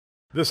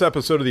This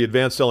episode of the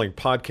Advanced Selling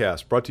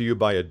Podcast brought to you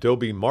by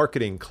Adobe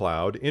Marketing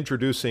Cloud,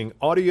 introducing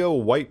audio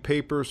white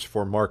papers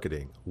for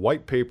marketing.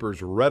 White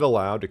papers read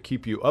aloud to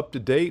keep you up to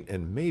date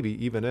and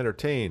maybe even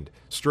entertained.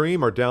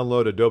 Stream or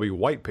download Adobe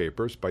White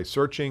Papers by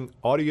searching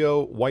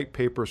Audio White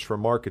Papers for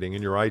Marketing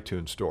in your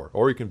iTunes store,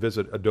 or you can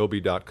visit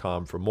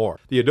adobe.com for more.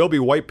 The Adobe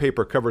White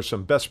Paper covers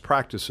some best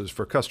practices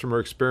for customer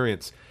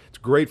experience. It's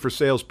great for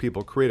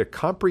salespeople. Create a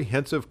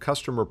comprehensive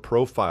customer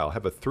profile.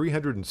 Have a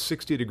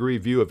 360-degree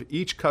view of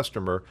each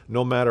customer,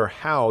 no matter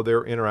how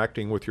they're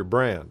interacting with your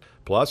brand.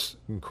 Plus,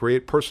 you can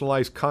create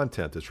personalized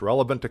content that's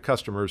relevant to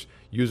customers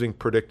using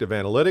predictive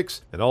analytics,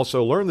 and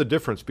also learn the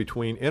difference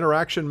between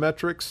interaction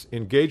metrics,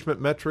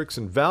 engagement metrics,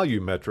 and value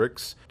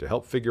metrics to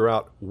help figure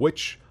out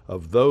which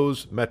of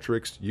those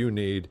metrics you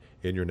need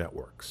in your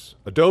networks.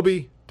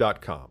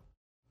 Adobe.com.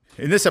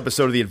 In this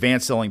episode of the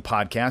Advanced Selling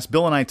Podcast,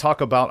 Bill and I talk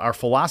about our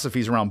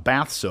philosophies around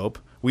bath soap.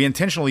 We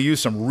intentionally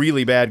use some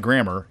really bad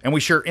grammar, and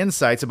we share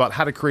insights about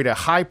how to create a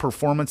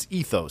high-performance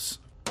ethos.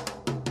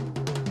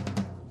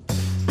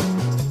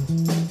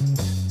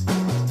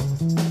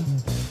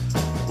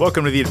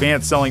 Welcome to the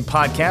Advanced Selling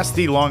Podcast,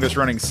 the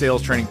longest-running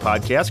sales training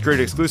podcast,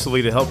 created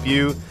exclusively to help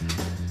you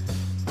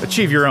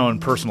achieve your own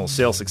personal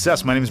sales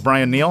success. My name is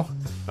Brian Neal.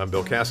 I'm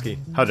Bill Caskey.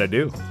 How did I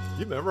do?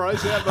 You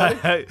memorized that,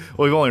 buddy?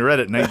 Well, we've only read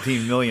it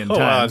 19 million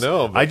times. I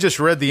know. I just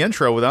read the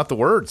intro without the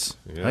words.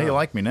 Yeah. How do you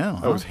like me now?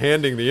 I was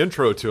handing the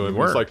intro to him. He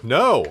was like,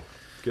 no.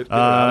 Get out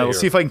of here. Let's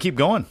see if I can keep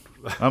going.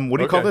 What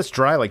do you call this?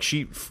 Dry, like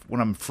sheet when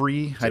I'm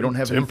free. I don't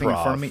have anything in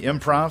front of me.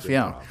 Improv,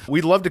 yeah.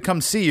 We'd love to come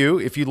see you.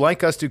 If you'd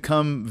like us to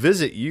come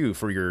visit you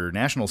for your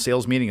National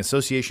Sales Meeting,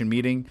 Association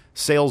meeting,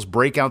 sales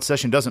breakout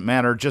session, doesn't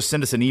matter. Just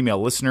send us an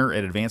email,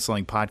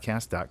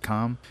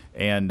 listener@advancedsellingpodcast.com,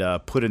 and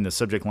put in the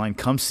subject line,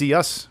 come see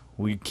us.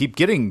 We keep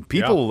getting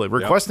people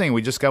requesting. Yeah.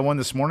 We just got one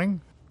this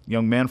morning.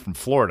 Young man from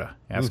Florida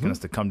asking us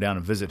to come down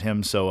and visit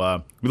him.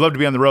 So we'd love to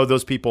be on the road.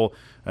 Those people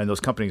and those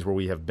companies where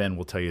we have been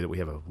will tell you that we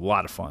have a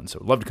lot of fun. So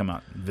we'd love to come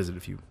out and visit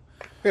if you.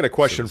 I got a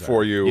question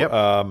for you. Yep.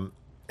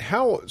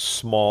 How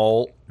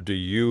small do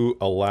you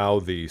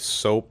allow the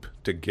soap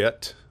to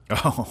get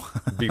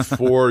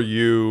before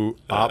you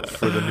opt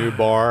for the new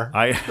bar?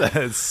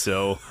 That's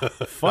so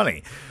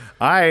funny.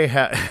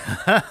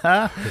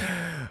 I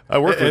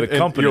worked with a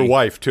company. And your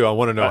wife, too. I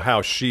want to know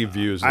how she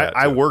views that.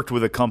 I worked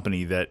with a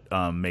company that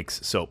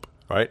makes soap.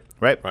 Right.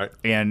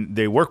 And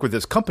they work with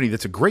this company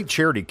that's a great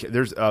charity.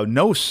 There's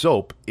no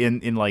soap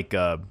in like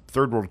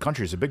third world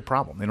countries. A big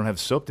problem. They don't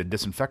have soap to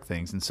disinfect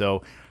things. And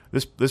so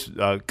this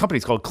company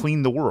is called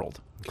Clean the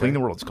World. Okay. Clean the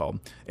World it's called.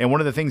 And one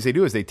of the things they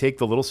do is they take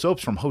the little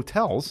soaps from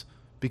hotels,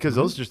 because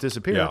those just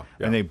disappear,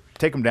 and they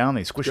take them down,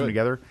 they squish them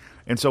together.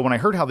 And so when I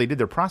heard how they did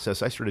their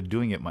process, I started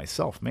doing it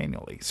myself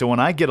manually. So when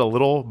I get a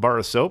little bar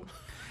of soap,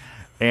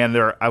 and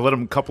I let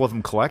a couple of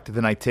them collect,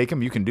 then I take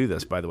them. You can do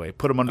this, by the way.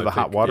 Put them under the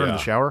hot water in the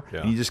shower,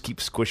 and you just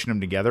keep squishing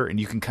them together, and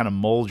you can kind of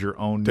mold your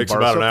own bar of soap. Takes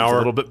about an hour. A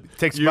little bit.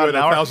 Takes about an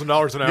hour.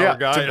 $1,000 an hour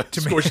guy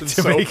squishing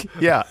soap.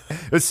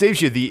 It saves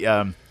you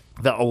the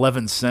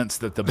 11 cents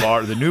that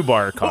the new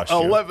bar costs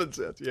you. 11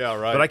 cents, yeah,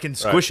 right. But I can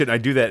squish it. I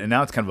do that, and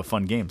now it's kind of a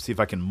fun game. See if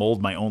I can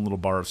mold my own little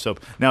bar of soap.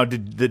 Now,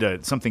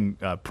 did something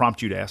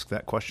prompt you to ask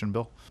that question,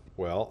 Bill?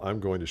 Well, I'm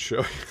going to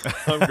show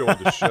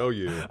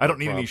you. I don't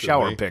need any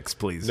shower pics,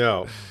 please.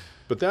 No,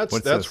 but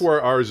that's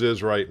where ours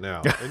is right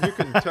now, and you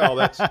can tell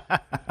that's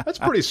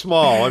pretty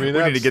small. I mean,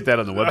 we need to get that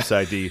on the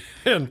website.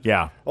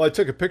 Well, I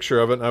took a picture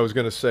of it, and I was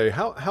going to say,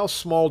 how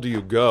small do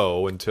you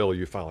go until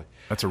you finally?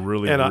 That's a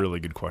really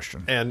good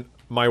question. And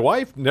my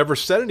wife never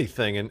said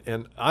anything,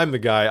 and I'm the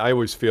guy. I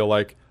always feel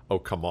like, oh,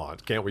 come on,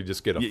 can't we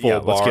just get a full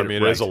bar? I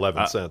mean, it is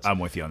 11 cents. I'm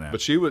with you on that. But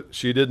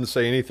she didn't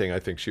say anything. I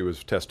think she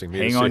was testing me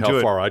to see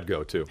how far I'd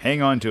go to.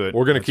 Hang on to it.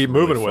 We're going to keep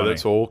moving with it,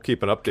 so we'll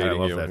keep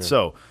updating you. I love that.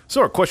 So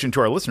our question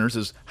to our listeners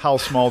is, how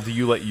small do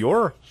you let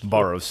your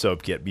bar of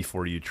soap get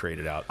before you trade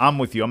it out? I'm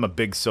with you. I'm a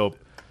big soap.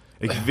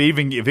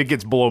 If it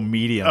gets below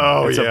medium,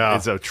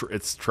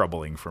 it's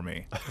troubling for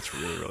me. It's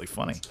really, really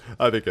funny.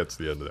 I think that's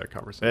the end of that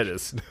conversation. It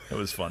is. It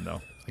was fun,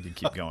 though. I could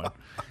keep going.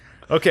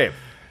 Okay.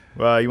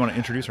 You want to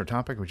introduce our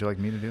topic? Would you like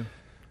me to do?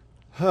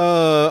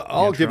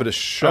 I'll give it a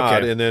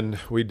shot, and then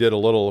we did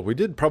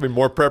probably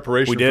more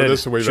preparation for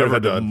this than we've ever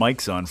done. The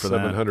mics on for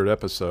 700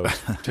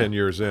 episodes, 10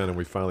 years in, and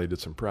we finally did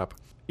some prep.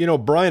 You know,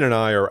 Brian and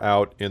I are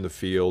out in the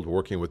field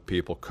working with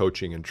people,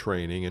 coaching and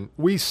training, and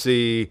we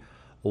see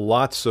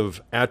lots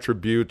of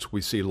attributes.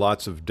 We see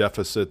lots of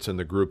deficits in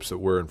the groups that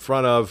we're in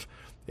front of.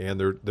 And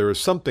there is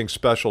something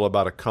special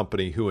about a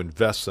company who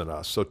invests in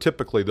us. So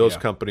typically those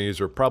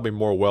companies are probably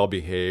more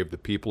well-behaved. The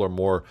people are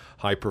more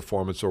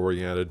high-performance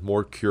oriented,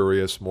 more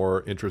curious,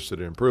 more interested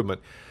in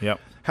improvement. Yep.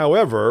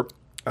 However,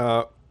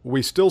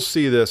 we still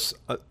see this,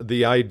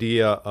 the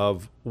idea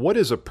of what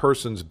is a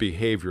person's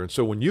behavior. And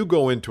so when you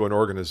go into an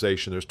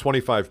organization, there's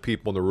 25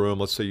 people in the room.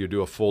 Let's say you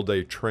do a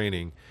full-day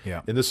training,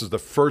 and this is the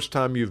first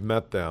time you've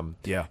met them.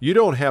 Yeah. You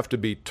don't have to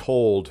be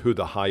told who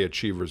the high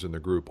achievers in the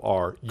group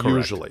are. Correct.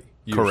 Usually.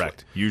 Usually.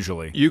 Correct.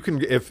 Usually. You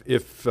can, if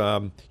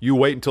you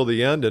wait until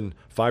the end and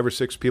 5 or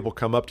 6 people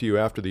come up to you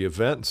after the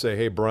event and say,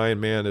 "Hey, Brian,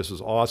 man, this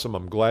is awesome.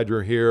 I'm glad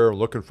you're here. I'm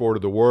looking forward to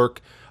the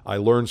work. I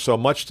learned so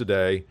much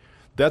today."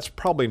 That's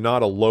probably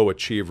not a low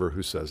achiever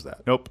who says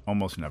that. Nope.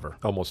 Almost never.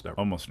 Almost never.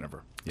 Almost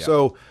never. Yeah.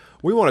 So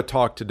we want to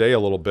talk today a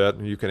little bit,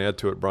 and you can add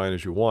to it, Brian,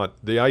 as you want,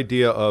 the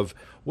idea of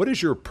what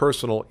is your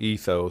personal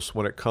ethos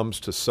when it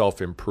comes to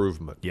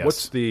self-improvement?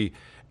 Yes.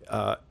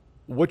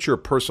 What's your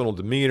personal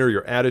demeanor,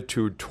 your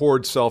attitude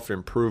towards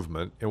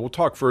self-improvement? And we'll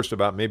talk first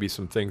about maybe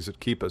some things that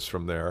keep us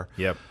from there.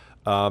 Yep.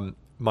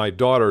 My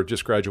daughter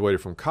just graduated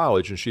from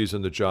college, and she's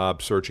in the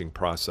job searching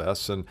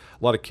process. And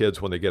a lot of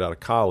kids, when they get out of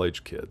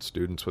college,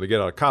 students, when they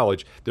get out of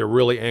college, they're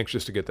really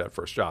anxious to get that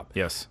first job.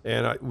 Yes.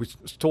 And we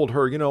told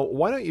her,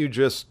 why don't you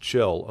just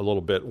chill a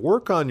little bit?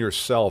 Work on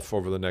yourself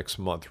over the next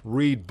month.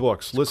 Read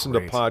books, listen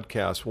to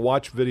podcasts,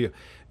 watch video,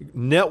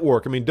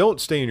 network. I mean, don't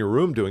stay in your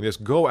room doing this.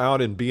 Go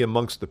out and be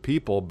amongst the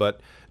people,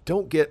 but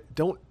don't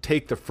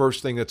take the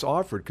first thing that's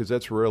offered, because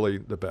that's really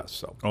the best.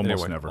 So Almost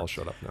anyway, never. I'll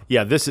shut up now.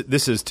 Yeah, this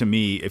is to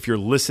me, if you're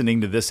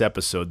listening to this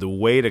episode, the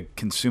way to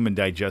consume and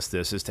digest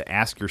this is to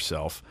ask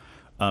yourself,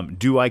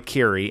 do I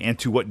carry, and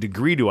to what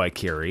degree do I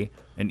carry,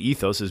 an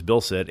ethos, as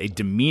Bill said, a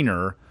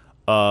demeanor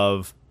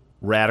of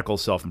radical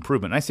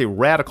self-improvement? And I say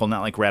radical,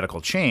 not like radical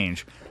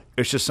change.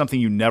 It's just something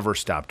you never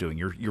stop doing.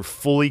 You're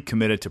fully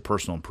committed to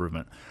personal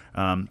improvement.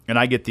 And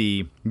I get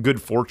the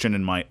good fortune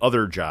in my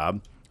other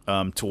job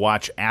to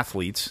watch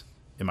athletes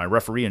in my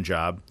refereeing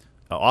job,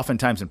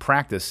 oftentimes in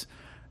practice,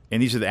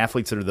 and these are the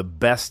athletes that are the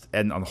best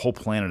on the whole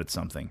planet at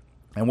something.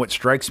 And what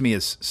strikes me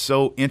as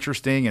so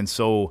interesting and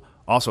so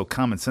also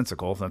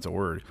commonsensical, if that's a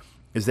word,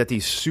 is that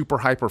these super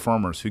high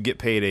performers who get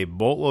paid a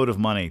boatload of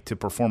money to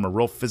perform a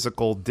real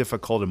physical,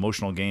 difficult,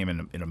 emotional game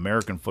in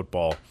American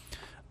football,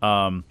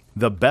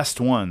 the best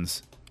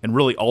ones, and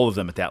really all of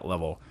them at that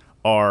level,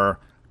 are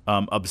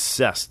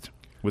obsessed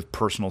with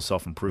personal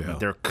self-improvement. Yeah.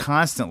 They're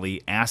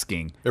constantly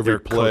asking every their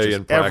play coaches,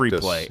 in practice, every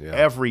play,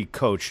 every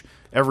coach,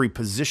 every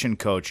position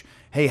coach.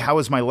 Hey, how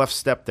was my left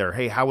step there?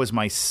 Hey, how was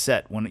my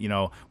set? When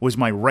was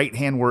my right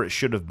hand where it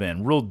should have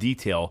been? Real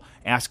detail,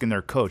 asking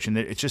their coach, and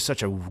it's just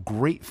such a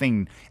great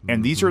thing.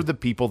 And these are the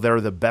people that are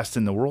the best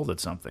in the world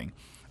at something.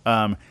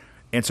 And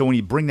so when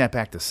you bring that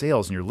back to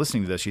sales and you're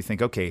listening to this, you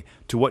think, okay,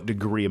 to what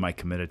degree am I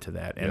committed to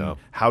that, and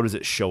how does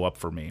it show up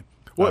for me?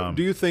 What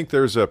do you think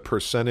there's a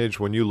percentage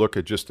when you look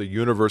at just the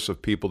universe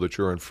of people that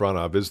you're in front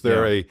of? Is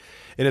there and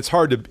it's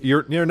hard to,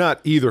 you're not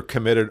either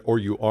committed or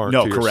you aren't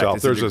to correct. yourself.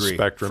 It's There's a degree,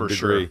 spectrum for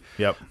degree. Sure.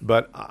 Yep.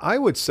 But I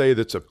would say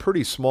that's a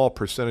pretty small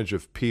percentage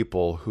of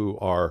people who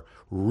are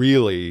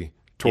really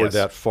toward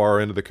that far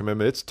end of the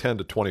commitment. It's 10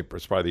 to 20.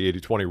 It's probably the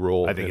 80-20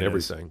 rule and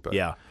everything. But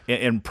yeah,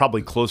 and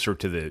probably closer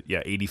to the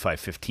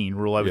 85-15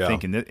 rule, I would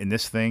think, in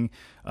this thing.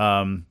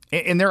 And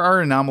there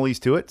are anomalies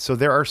to it. So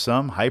there are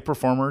some high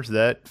performers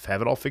that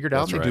have it all figured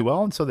out and they do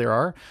well, and so there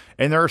are.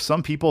 And there are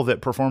some people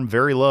that perform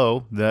very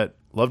low that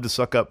love to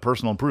suck up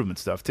personal improvement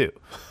stuff too.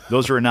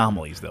 Those are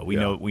anomalies, though. We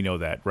know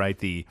that, right?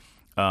 The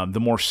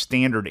more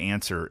standard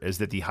answer is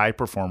that the high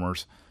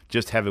performers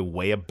just have a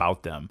way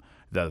about them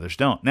that others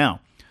don't.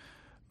 Now,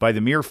 by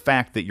the mere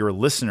fact that you're a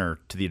listener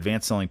to the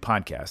Advanced Selling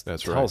Podcast,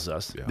 tells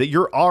us that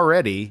you're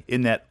already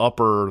in that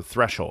upper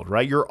threshold,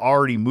 right? You're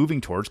already moving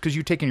towards, because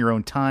you're taking your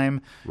own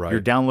time. Right. You're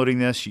downloading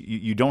this.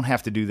 You don't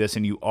have to do this,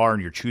 and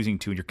you're choosing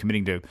to, and you're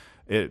committing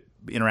to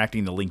interacting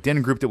in the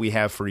LinkedIn group that we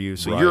have for you.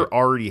 So you're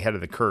already ahead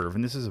of the curve,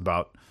 and this is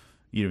about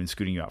even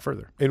scooting you out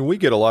further. And we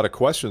get a lot of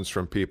questions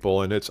from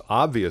people, and it's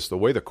obvious the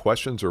way the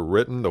questions are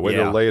written, the way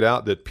they're laid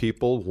out, that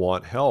people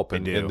want help.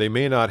 And they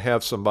may not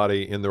have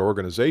somebody in their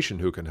organization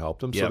who can help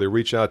them, so they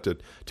reach out to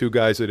two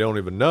guys they don't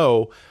even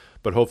know,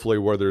 but hopefully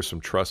where there's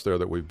some trust there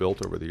that we've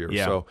built over the years.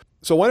 Yeah.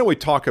 So why don't we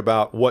talk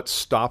about what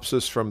stops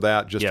us from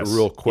that just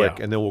real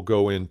quick, and then we'll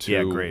go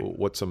into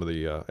what some of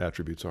the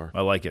attributes are. I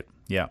like it.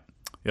 Yeah.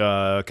 Can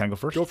I go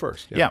first? Go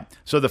first. Yeah.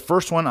 So the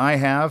first one I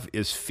have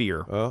is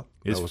fear.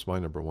 That was my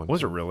number one.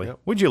 Was it really? Yep.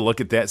 Would you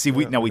look at that? See,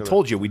 we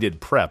told you we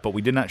did prep, but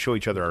we did not show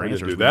each other our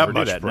answers. Didn't do that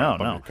much prep. No.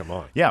 I mean, come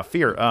on. Yeah,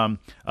 fear.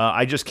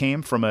 I just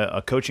came from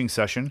a coaching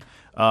session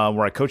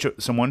where I coach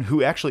someone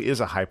who actually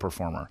is a high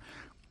performer.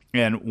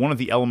 And one of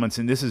the elements,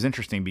 and this is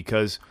interesting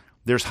because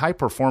there's high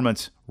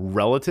performance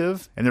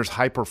relative and there's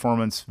high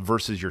performance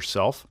versus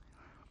yourself.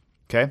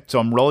 Okay, so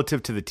I'm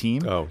relative to the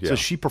team. Oh, yeah. So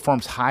she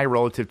performs high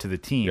relative to the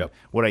team. Yep.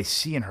 What I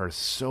see in her is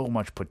so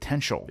much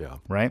potential,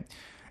 right?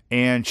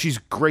 And she's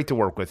great to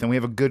work with, and we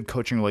have a good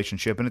coaching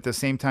relationship. And at the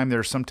same time,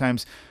 there's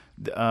sometimes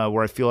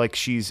where I feel like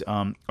she's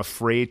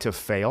afraid to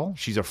fail.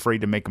 She's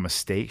afraid to make a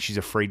mistake. She's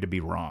afraid to be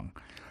wrong.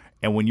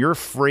 And when you're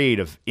afraid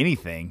of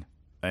anything,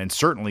 and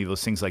certainly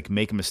those things like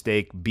make a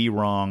mistake, be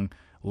wrong,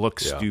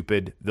 look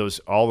stupid,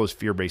 all those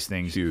fear-based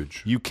things,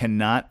 huge. You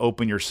cannot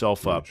open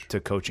yourself up to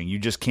coaching. You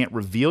just can't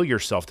reveal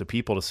yourself to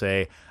people to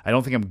say, I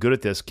don't think I'm good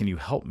at this. Can you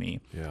help me?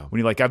 Yeah. When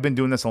you're like, I've been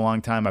doing this a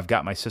long time. I've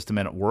got my system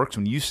and it works.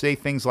 When you say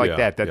things like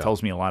that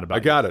tells me a lot about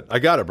you. I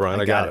got it, Brian.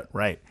 I got it.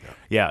 Right.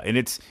 Yeah. And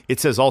it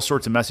says all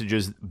sorts of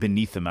messages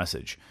beneath the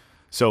message.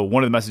 So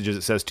one of the messages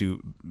it says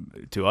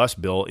to us,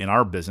 Bill, in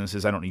our business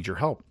is I don't need your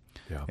help.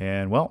 Yeah.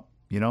 And well,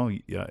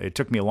 it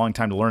took me a long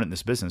time to learn it in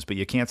this business, but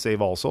you can't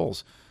save all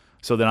souls.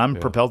 So then I'm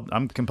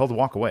compelled to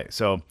walk away.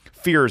 So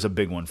fear is a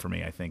big one for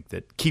me, I think,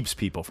 that keeps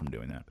people from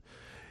doing that.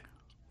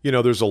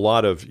 There's a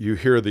lot of, you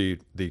hear the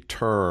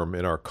term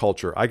in our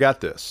culture, I got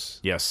this.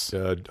 Yes.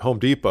 Home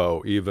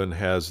Depot even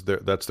has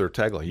that's their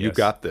tagline. You Yes.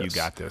 got this. You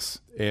got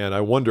this. And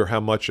I wonder how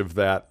much of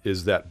that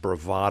is that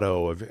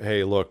bravado of,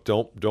 hey, look,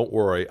 don't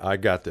worry, I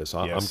got this.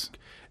 Yes.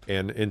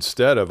 And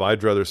instead of,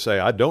 I'd rather say,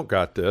 I don't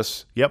got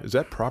this. Yep. Is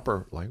that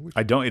proper language?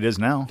 It is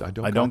now. I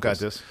don't got got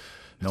this.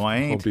 No, I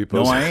ain't. Home Depot's-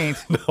 No, I ain't.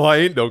 No, I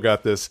ain't don't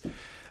got this.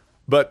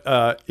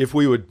 But if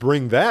we would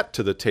bring that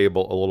to the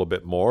table a little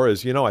bit more,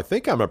 is, I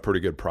think I'm a pretty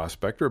good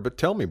prospector, but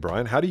tell me,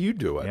 Brian, how do you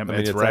do it? Yeah,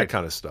 it's right. that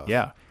kind of stuff.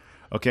 Yeah.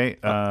 Okay.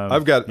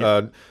 I've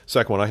got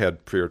second one. I had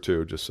fear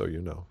too, just so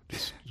you know.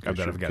 Just in I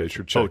bet I've in got case it.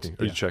 you're checking. Oh,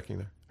 Are yeah. you checking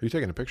there? Are you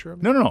taking a picture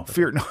of me? No.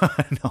 Fear. No.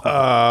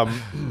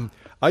 No.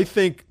 I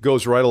think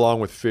goes right along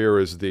with fear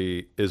is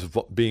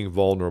being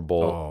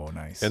vulnerable. Oh,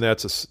 nice. And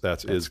that's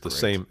the great.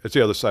 same. It's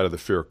the other side of the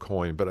fear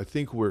coin. But I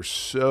think we're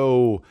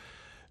so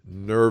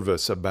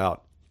nervous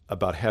about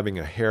having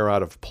a hair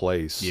out of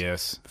place.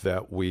 Yes.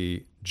 That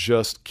we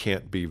just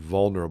can't be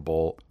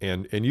vulnerable.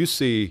 And you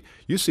see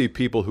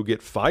people who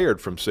get fired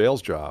from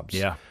sales jobs.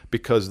 Yeah.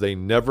 Because they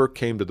never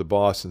came to the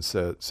boss and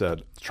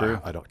said, True.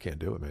 I can't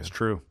do it, man. It's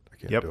true. I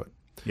can't Yep. do it.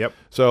 Yep.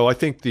 So I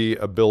think the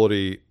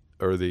ability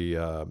or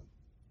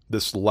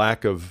this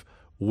lack of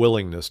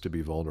willingness to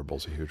be vulnerable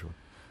is a huge one.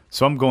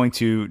 So I'm going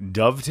to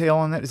dovetail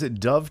on that. Is it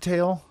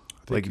dovetail?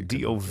 think Like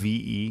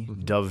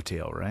DOVE,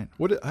 dovetail, right?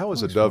 How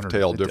is a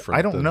dovetail different?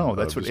 I don't than, know.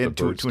 That's what just a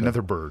to bird's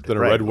another tail? bird. Than a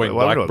right. red-winged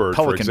Well, I don't know, blackbird,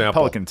 for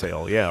example. Pelican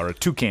tail, yeah, or a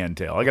toucan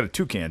tail. I got a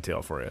toucan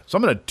tail for you. So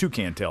I'm going to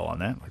toucan tail on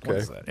that. Like, what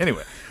is that?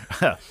 Anyway,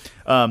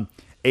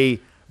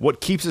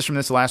 what keeps us from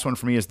this last one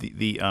for me is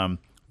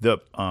the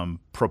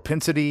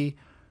propensity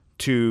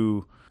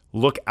to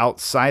look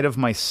outside of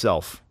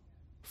myself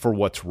for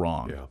what's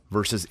wrong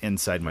versus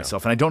inside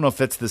myself. And I don't know if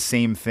that's the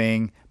same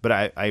thing, but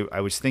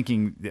I was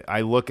thinking,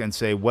 I look and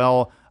say,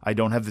 well, I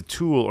don't have the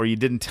tool, or you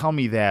didn't tell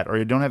me that, or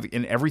you don't have,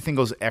 and everything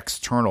goes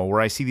external. Where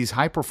I see these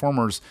high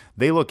performers,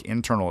 they look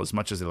internal as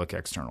much as they look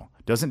external.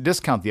 Doesn't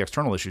discount the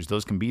external issues.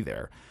 Those can be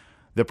there.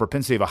 The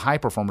propensity of a high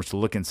performer is to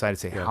look inside and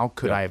say, how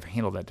could I have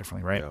handled that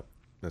differently, right? Yeah,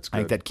 that's good. I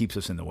think that keeps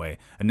us in the way.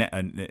 An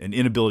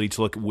inability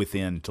to look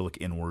within, to look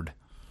inward.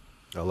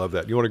 I love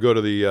that. You want to go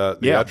to the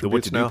attributes the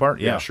what to do now? part?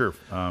 Yeah, sure.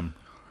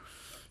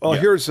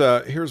 Here's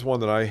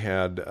one that I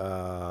had.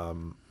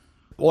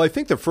 I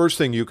think the first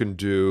thing you can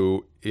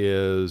do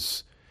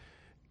is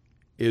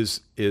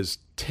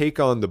take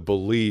on the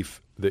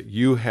belief that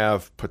you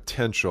have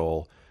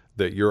potential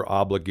that you're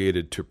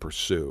obligated to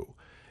pursue.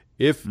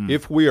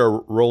 If we are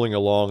rolling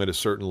along at a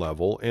certain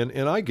level, and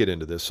I get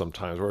into this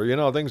sometimes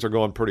where, things are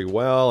going pretty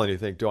well and you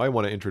think, do I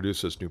want to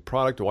introduce this new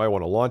product? Do I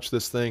want to launch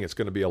this thing? It's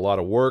going to be a lot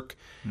of work.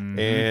 Mm-hmm.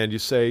 And you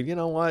say, you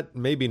know what,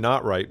 maybe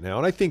not right now.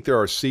 And I think there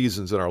are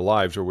seasons in our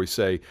lives where we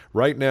say,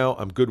 right now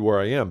I'm good where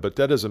I am, but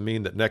that doesn't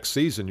mean that next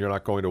season you're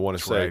not going to want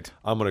to say, right.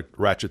 I'm going to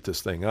ratchet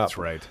this thing up. That's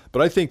right.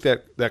 But I think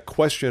that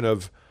question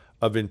of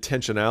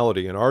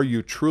intentionality and are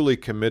you truly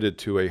committed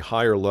to a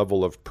higher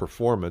level of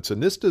performance?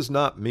 And this does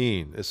not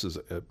mean,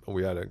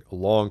 we had a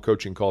long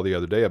coaching call the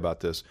other day about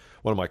this,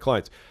 one of my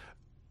clients.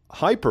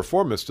 High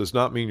performance does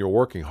not mean you're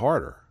working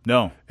harder.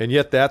 No. And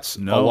yet that's a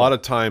lot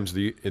of times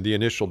the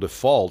initial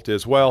default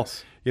is,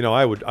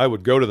 I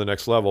would go to the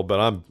next level, but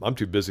I'm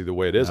too busy the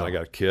way it is. And I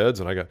got kids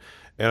and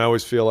I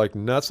always feel like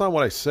that's not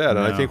what I said.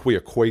 And I think we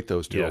equate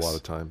those two a lot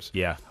of times.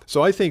 Yeah.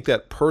 So I think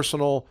that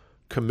personal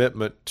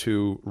commitment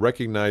to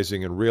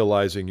recognizing and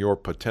realizing your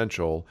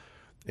potential,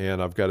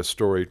 and I've got a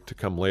story to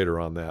come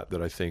later on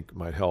that I think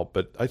might help.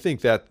 But I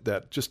think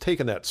that just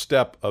taking that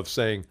step of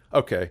saying,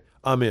 okay,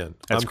 I'm in.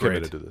 I'm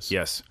committed to this.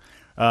 Yes.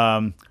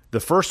 The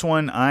first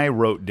one I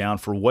wrote down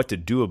for what to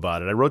do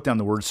about it, I wrote down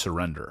the word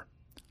surrender.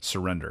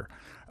 Surrender.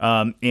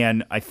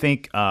 And I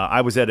think I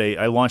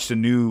launched a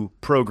new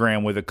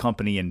program with a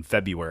company in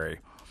February,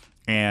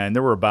 and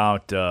there were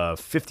about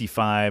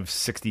 55,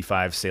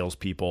 65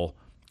 salespeople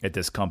at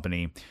this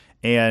company.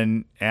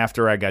 And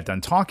after I got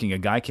done talking, a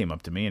guy came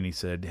up to me and he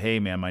said, "Hey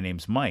man, my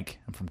name's Mike.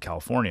 I'm from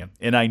California."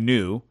 And I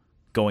knew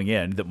going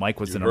in that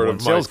Mike was the number one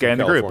sales guy in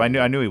the group. I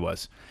knew he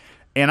was.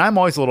 And I'm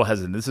always a little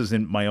hesitant. This is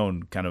in my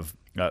own kind of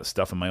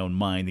stuff in my own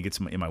mind that gets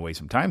in my way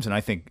sometimes. And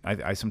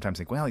I sometimes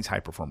think, well, these high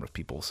performers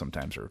people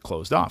sometimes are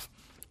closed off.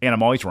 And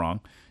I'm always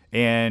wrong.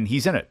 And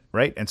he's in it,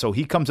 right? And so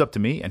he comes up to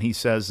me and he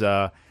says,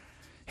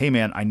 "Hey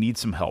man, I need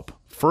some help."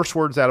 First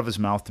words out of his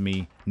mouth to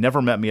me,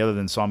 never met me other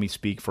than saw me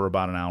speak for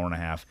about an hour and a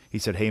half. He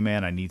said, "Hey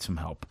man, I need some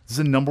help." This is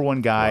the number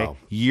one guy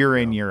year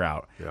in, year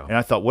out. Yeah. And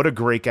I thought, what a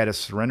great guy to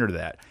surrender to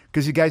that.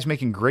 Because the guy's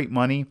making great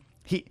money.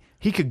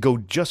 He could go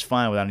just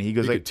fine without it. He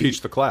goes, he could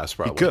teach the class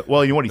probably. He could.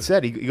 Well, you know what he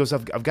said? He goes,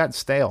 I've gotten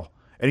stale.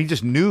 And he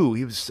just knew.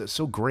 He was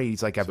so great.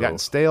 He's like, I've gotten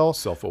stale.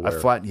 Self-aware.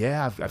 I've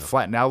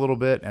flattened out a little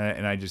bit,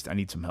 and I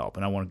need some help.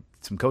 And I want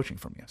some coaching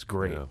from you. It's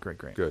great,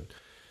 great. Good.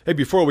 Hey,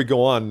 before we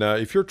go on,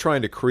 if you're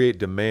trying to create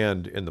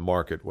demand in the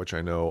market, which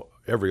I know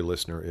every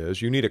listener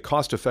is, you need a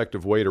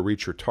cost-effective way to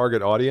reach your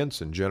target audience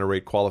and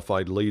generate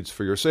qualified leads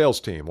for your sales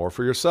team or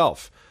for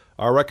yourself.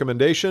 Our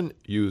recommendation,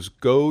 use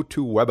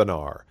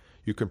GoToWebinar.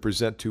 You can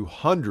present to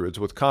hundreds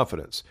with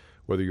confidence.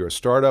 Whether you're a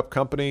startup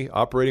company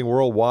operating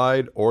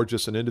worldwide or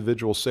just an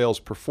individual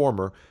sales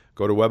performer,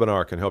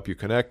 GoToWebinar can help you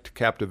connect,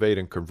 captivate,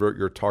 and convert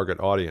your target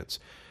audience.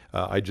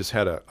 I just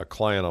had a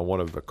client on one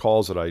of the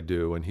calls that I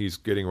do, and he's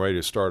getting ready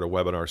to start a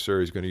webinar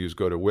series. He's going to use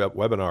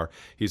GoToWebinar.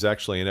 He's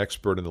actually an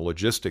expert in the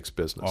logistics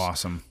business.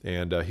 Awesome.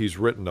 And he's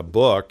written a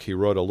book. He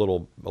wrote a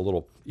little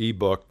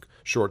ebook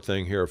short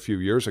thing here a few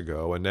years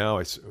ago, and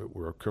now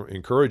we're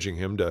encouraging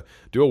him to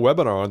do a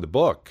webinar on the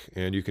book,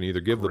 and you can either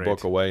give the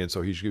book away, and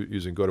so he's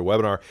using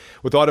GoToWebinar.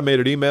 With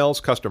automated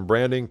emails, custom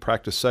branding,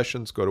 practice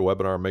sessions,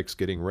 GoToWebinar makes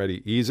getting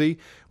ready easy.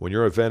 When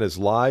your event is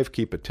live,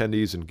 keep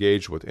attendees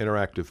engaged with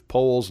interactive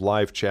polls,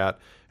 live chat,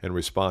 and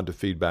respond to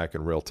feedback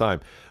in real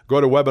time.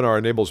 GoToWebinar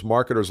enables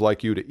marketers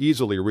like you to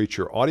easily reach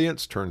your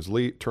audience, turn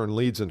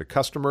leads into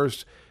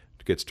customers.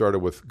 To get started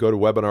with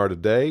GoToWebinar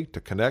today,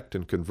 to connect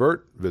and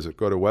convert, visit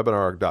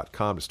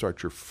GoToWebinar.com to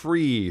start your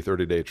free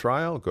 30-day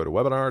trial.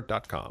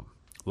 GoToWebinar.com.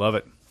 Love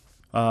it.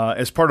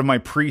 As part of my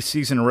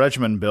preseason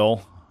regimen,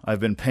 Bill, I've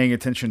been paying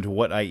attention to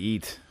what I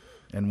eat.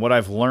 And what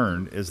I've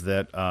learned is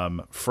that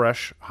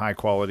fresh,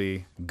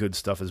 high-quality, good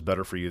stuff is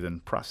better for you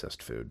than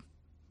processed food.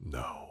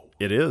 No.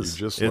 It is.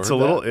 You just it's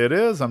learned a little. that? It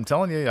is. I'm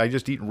telling you. I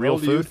just eat real How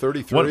old are food. you?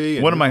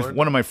 33.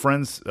 One of my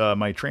friends,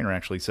 my trainer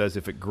actually says,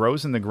 if it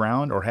grows in the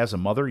ground or has a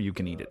mother, you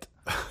can eat it.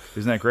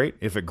 Isn't that great?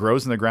 If it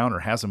grows in the ground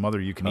or has a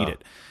mother, you can eat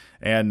it.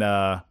 And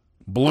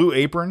Blue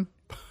Apron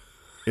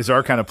is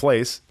our kind of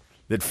place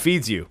that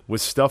feeds you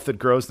with stuff that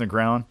grows in the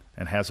ground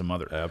and has a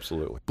mother.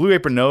 Absolutely. Blue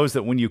Apron knows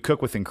that when you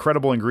cook with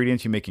incredible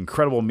ingredients, you make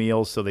incredible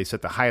meals, so they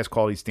set the highest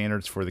quality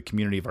standards for the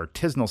community of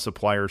artisanal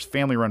suppliers,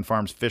 family-run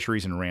farms,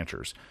 fisheries, and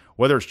ranchers.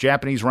 Whether it's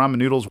Japanese ramen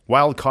noodles,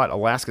 wild-caught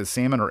Alaska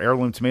salmon, or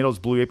heirloom tomatoes,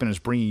 Blue Apron is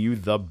bringing you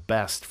the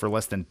best for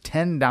less than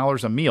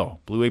 $10 a meal.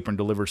 Blue Apron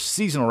delivers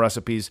seasonal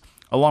recipes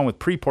along with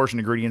pre-portioned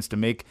ingredients to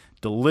make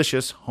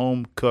delicious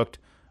home-cooked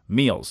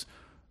meals.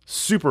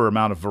 Super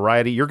amount of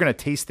variety. You're going to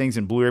taste things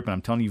in Blue Apron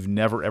I'm telling you you've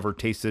never, ever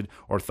tasted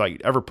or thought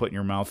you'd ever put in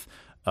your mouth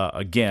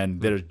again.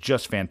 That is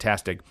just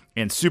fantastic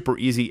and super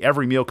easy.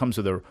 Every meal comes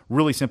with a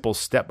really simple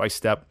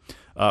step-by-step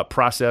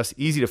process,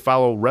 easy to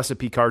follow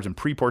recipe cards and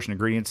pre-portioned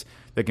ingredients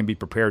that can be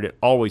prepared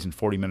always in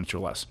 40 minutes or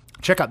less.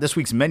 Check out this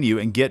week's menu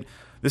and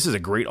this is a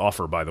great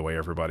offer, by the way,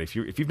 everybody. If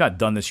you've not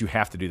done this, you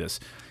have to do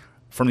this.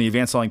 From the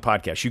Advanced Selling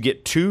Podcast, you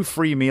get 2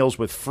 free meals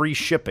with free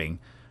shipping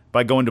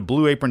by going to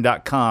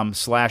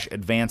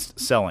blueapron.com/advanced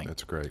selling.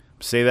 That's great.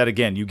 Say that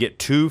again. You get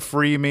 2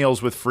 free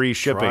meals with free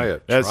shipping. Try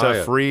it. That's Try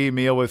a it. free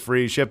meal with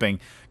free shipping.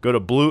 Go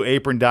to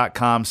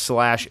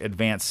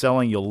blueapron.com/advanced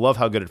selling. You'll love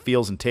how good it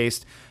feels and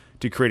tastes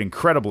to create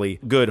incredibly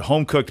good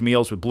home-cooked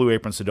meals with Blue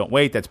Apron, so don't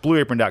wait. That's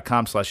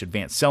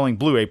blueapron.com/advanced selling.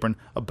 Blue Apron,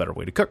 a better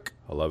way to cook.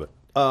 I love it.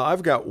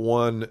 I've got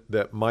one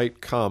that might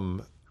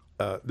come.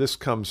 This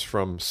comes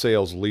from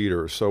sales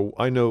leaders. So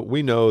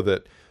we know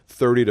that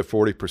 30 to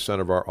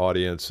 40% of our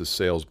audience is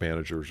sales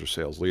managers or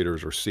sales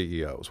leaders or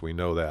CEOs. We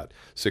know that.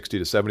 60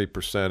 to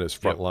 70% is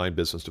frontline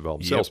business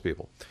development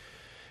salespeople.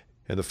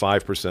 And the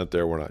 5%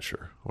 there, we're not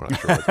sure. We're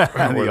not sure.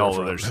 The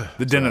all others.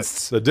 The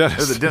dentists. The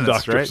dentists. They're the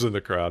dentists, doctors right? in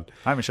the crowd.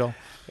 Hi, Michelle.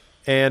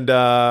 And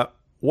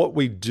what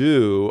we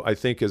do, I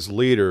think, as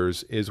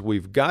leaders is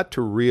we've got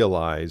to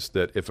realize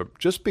that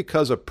just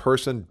because a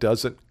person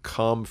doesn't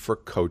come for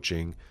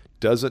coaching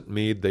doesn't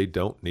mean they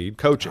don't need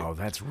coaching. Oh,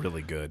 that's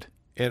really good.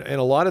 And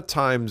a lot of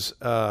times,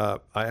 I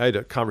had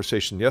a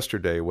conversation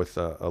yesterday with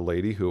a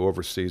lady who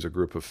oversees a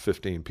group of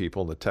 15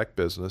 people in the tech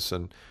business,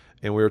 and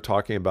we were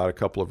talking about a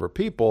couple of her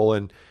people,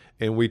 and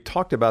we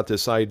talked about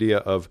this idea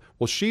of,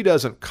 well, she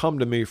doesn't come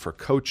to me for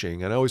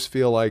coaching, and I always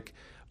feel like,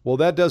 well,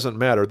 that doesn't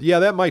matter. Yeah,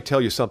 that might tell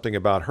you something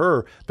about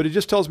her, but it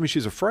just tells me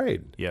she's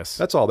afraid. Yes.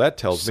 That's all that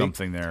tells me.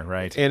 Something there,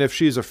 right? And if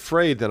she's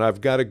afraid, then I've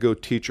got to go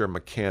teach her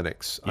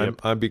mechanics. Yep.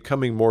 I'm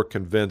becoming more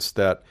convinced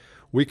that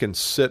we can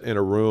sit in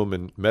a room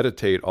and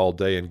meditate all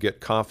day and get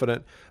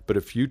confident, but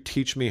if you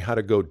teach me how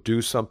to go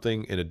do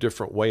something in a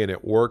different way and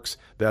it works,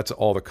 that's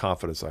all the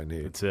confidence I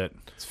need. That's it.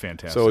 It's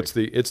fantastic. So it's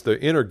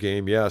the inner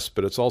game, yes,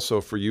 but it's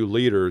also for you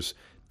leaders.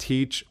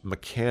 Teach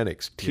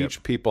mechanics.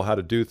 Teach people how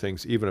to do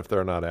things, even if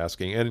they're not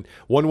asking. And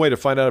one way to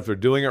find out if they're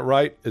doing it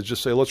right is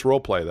just say, let's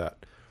role play that.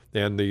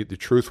 And the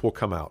truth will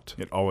come out.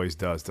 It always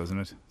does, doesn't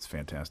it? It's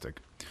fantastic.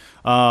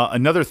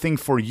 Another thing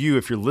for you,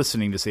 if you're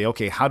listening, to say,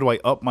 okay, how do I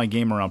up my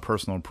game around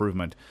personal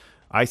improvement?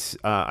 I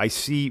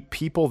see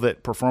people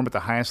that perform at the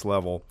highest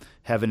level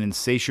have an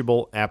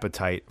insatiable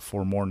appetite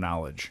for more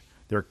knowledge.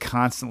 They're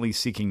constantly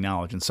seeking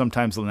knowledge. And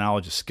sometimes the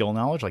knowledge is skill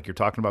knowledge, like you're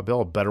talking about,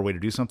 Bill, a better way to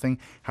do something.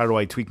 How do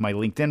I tweak my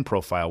LinkedIn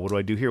profile? What do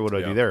I do here? What do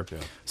I do there? Yeah.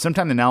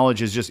 Sometimes the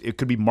knowledge is it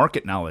could be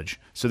market knowledge.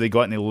 So they go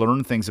out and they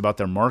learn things about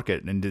their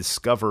market and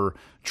discover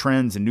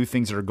trends and new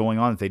things that are going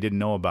on that they didn't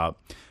know about.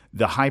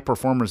 The high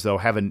performers, though,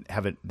 have a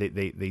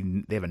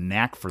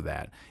knack for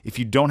that. If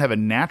you don't have a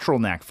natural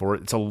knack for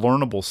it, it's a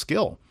learnable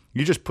skill.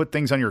 You just put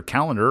things on your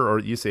calendar, or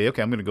you say,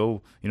 okay, I'm going to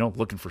go,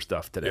 looking for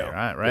stuff today,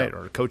 Yeah. right? Yeah.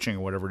 Or coaching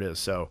or whatever it is.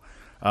 So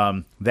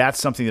that's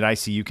something that I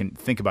see you can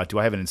think about. Do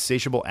I have an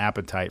insatiable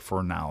appetite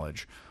for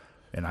knowledge?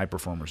 And high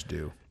performers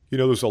do.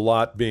 There's a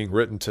lot being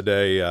written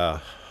today.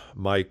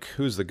 Mike,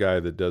 who's the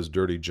guy that does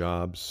Dirty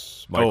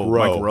Jobs? Mike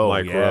Rowe.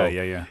 Mike Rowe.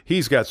 Yeah.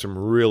 He's got some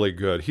really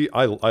good.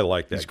 I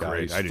like that guy.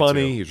 Great. He's I do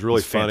funny. too. He's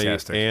really He's funny,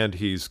 fantastic. and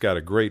he's got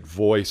a great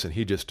voice, and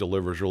he just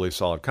delivers really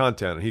solid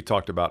content. And he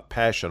talked about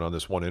passion on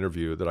this one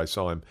interview that I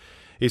saw him.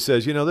 He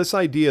says, this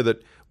idea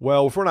that,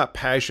 well, if we're not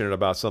passionate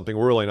about something,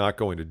 we're really not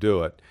going to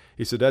do it.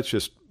 He said that's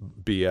just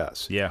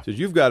BS. Yeah. He says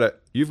you've got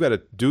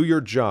to do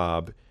your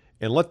job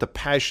and let the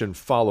passion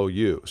follow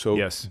you. So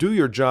Yes. do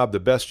your job the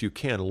best you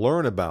can.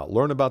 Learn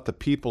about the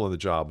people in the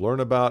job. Learn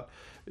about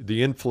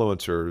the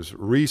influencers,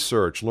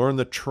 research, learn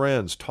the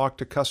trends, talk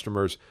to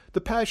customers.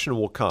 The passion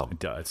will come.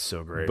 It's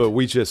so great. But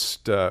we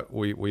just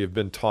we have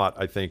been taught,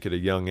 I think, at a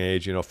young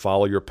age,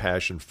 follow your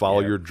passion,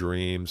 follow your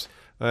dreams.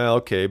 Well,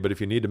 okay, but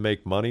if you need to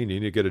make money and you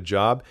need to get a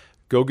job,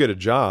 go get a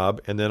job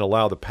and then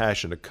allow the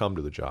passion to come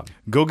to the job.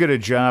 Go get a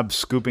job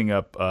scooping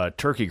up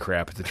turkey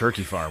crap at the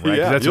turkey farm, right? 'Cause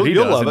Yeah, that's what he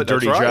you'll does love in it.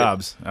 That's Dirty right.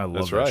 Jobs. I love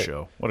That's that right.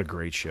 show. What a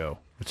great show.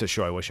 It's a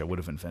show I wish I would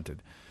have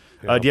invented.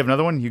 Do you have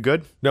another one? You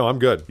good? No, I'm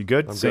good. You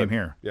good? I'm Same good.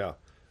 here. Yeah.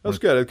 That's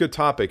good. A good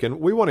topic. And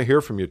we want to hear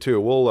from you, too.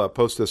 We'll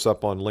post this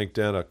up on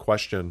LinkedIn, a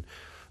question.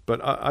 But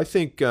I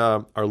think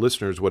our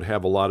listeners would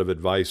have a lot of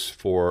advice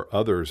for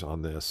others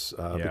on this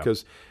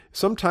because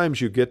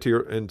sometimes you get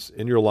to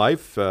in your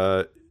life,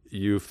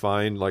 you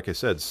find, like I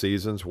said,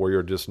 seasons where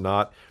you're just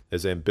not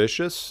as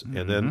ambitious.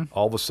 And then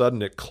all of a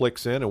sudden it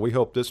clicks in. And we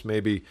hope this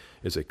maybe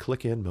is a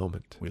click-in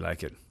moment. We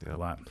like it a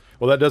lot.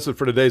 Well, that does it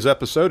for today's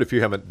episode. If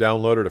you haven't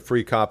downloaded a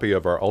free copy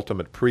of our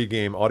Ultimate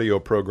Pregame audio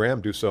program,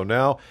 do so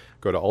now.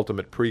 Go to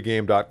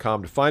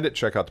ultimatepregame.com to find it.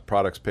 Check out the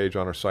products page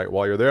on our site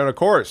while you're there. And, of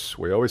course,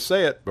 we always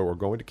say it, but we're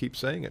going to keep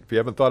saying it. If you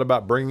haven't thought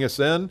about bringing us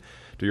in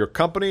to your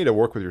company to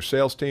work with your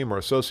sales team or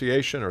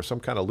association or some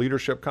kind of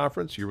leadership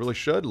conference, you really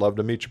should. Love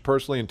to meet you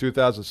personally in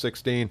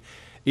 2016.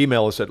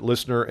 Email us at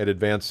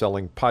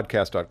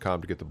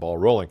listener@advancedsellingpodcast.com to get the ball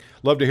rolling.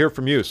 Love to hear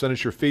from you. Send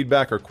us your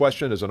feedback or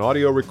question as an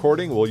audio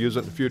recording. We'll use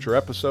it in a future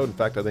episode. In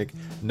fact, I think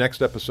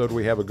next episode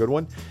we have a good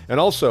one. And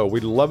also,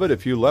 we'd love it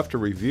if you left a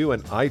review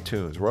in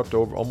iTunes. We're up to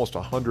almost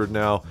 100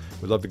 now.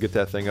 We'd love to get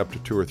that thing up to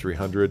 200 or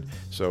 300.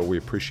 So we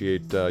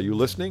appreciate you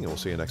listening, and we'll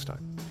see you next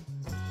time.